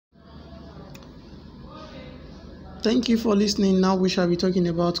Thank you for listening. Now we shall be talking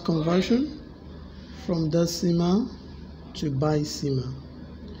about conversion from decimal to bicimal.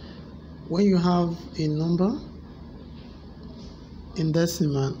 When you have a number in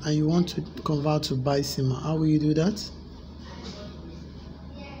decimal and you want to convert to bicimal, how will you do that?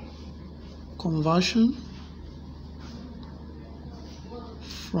 Conversion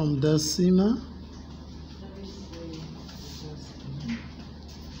from decimal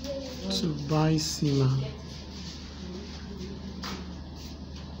to bicimal.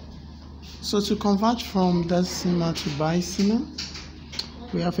 So to convert from decimal to bicimal,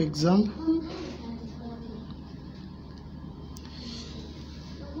 we have example.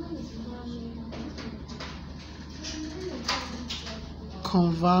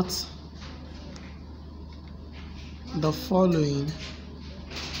 Convert the following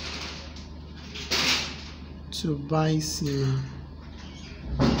to bicimal.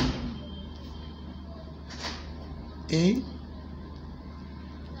 A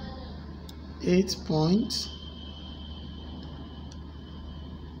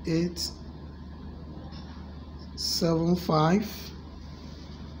 8.875.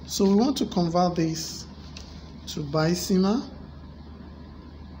 So we want to convert this to bicimal.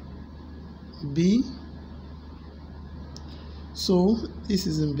 B, so this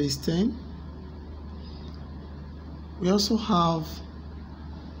is in base 10. We also have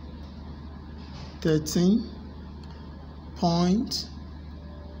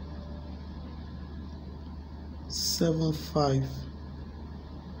 13.75.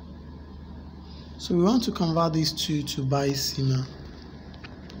 So we want to convert these two to bicimal.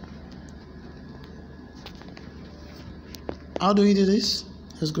 How do we do this?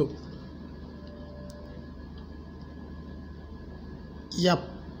 Let's go. Yep.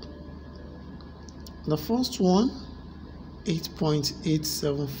 The first one,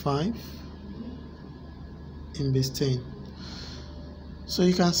 8.875 in base 10. So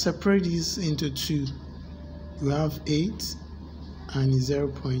you can separate these into two. You have 8 and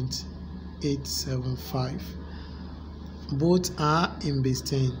 0.875. Both are in base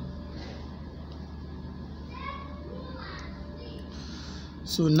 10.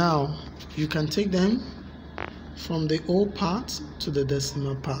 So now you can take them from the whole part to the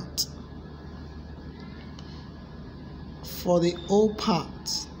decimal part. For the whole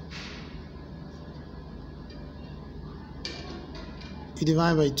part, you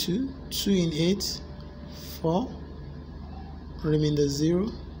divide by 2. 2 in 8, 4. Remainder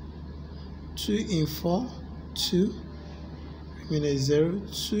 0. 2 in 4, 2. Remainder 0.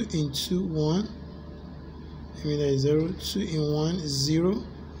 2 in 2, 1. Remainder 0. 2 in 1, 0.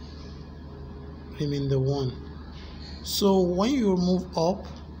 Remainder 1. So when you move up,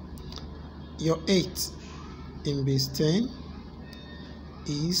 your 8 in base 10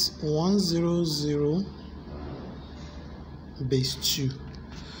 is 100 base 2.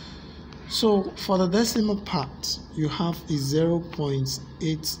 So for the decimal part, you have a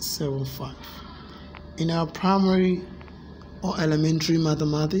 0.875. In our primary or elementary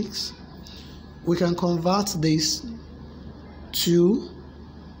mathematics, we can convert this to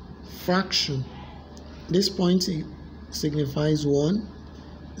fraction. This point signifies 1,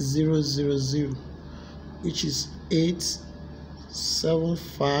 0, 0, 0, which is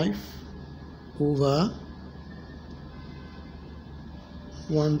 875 over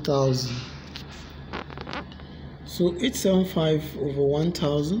 1000. So 875 over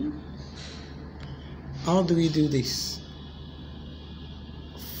 1000. How do we do this?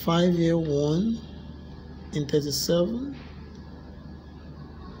 5 here, 1 in 37.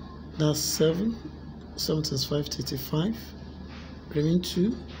 That's 7. 7 times 5, 35. Remain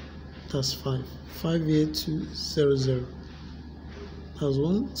 2. That's 5. 5 here, 2, 0, 0. That's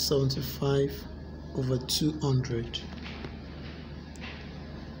 175 over 200.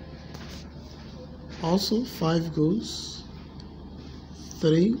 Also, 5 goes.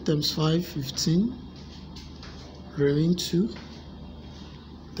 3 times 5, 15. Remain 2.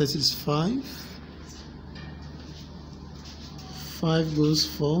 That is 5. 5 goes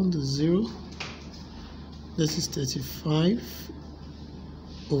 4, the 0. This is 35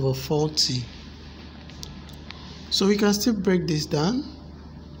 over 40. So we can still break this down.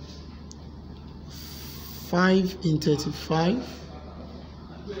 5 in 35.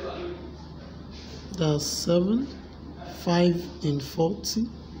 That's 7. 5 in 40.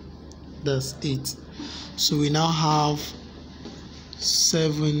 That's 8. So we now have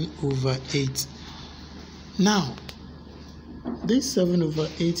 7 over 8. Now, this 7 over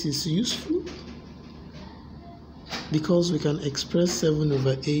 8 is useful because we can express 7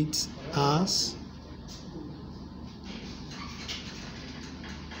 over 8 as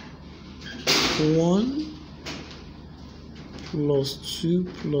 1 plus 2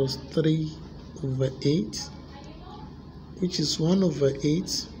 plus 3 over 8, which is 1 over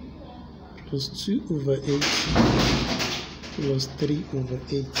 8 plus 2 over 8 plus 3 over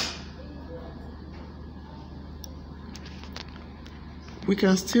 8. We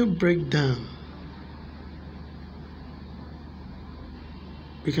can still break down.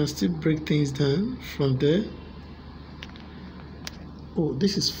 We can still break things down from there. Oh,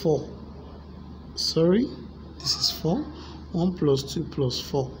 this is 4. Sorry, this is 4. 1 plus 2 plus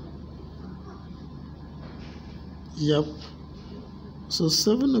 4. Yep. So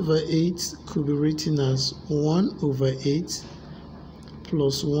 7 over 8 could be written as 1 over 8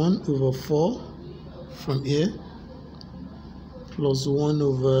 plus 1 over 4 from here plus 1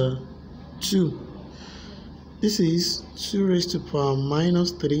 over 2. This is 2 raised to power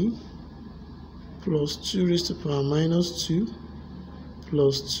minus 3 plus 2 raised to power minus 2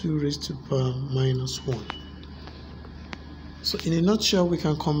 plus 2 raised to power minus 1. So in a nutshell, we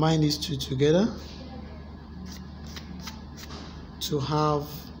can combine these two together to have,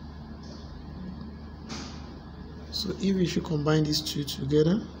 so if we should combine these two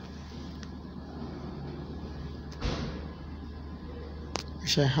together, we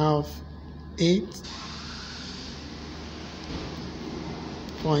shall have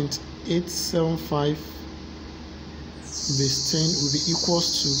 8.875 base 10 will be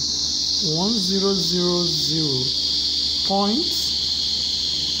equals to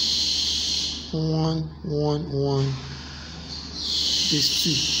 1000.111 base 2.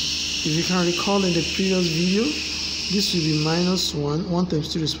 If you can recall in the previous video, this will be minus 1, 1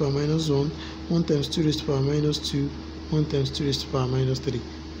 times 2 raised to power minus 1, 1 times 2 raised to power minus 2, 1 times 2 raised to power minus 3,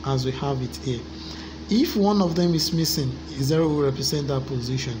 as we have it here. If one of them is missing, 0 will represent that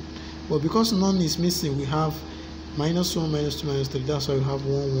position. But because none is missing, we have minus 1, minus 2, minus 3. That's why we have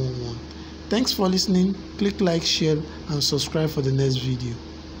 1, 1, 1. Thanks for listening. Click like, share, and subscribe for the next video.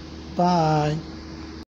 Bye.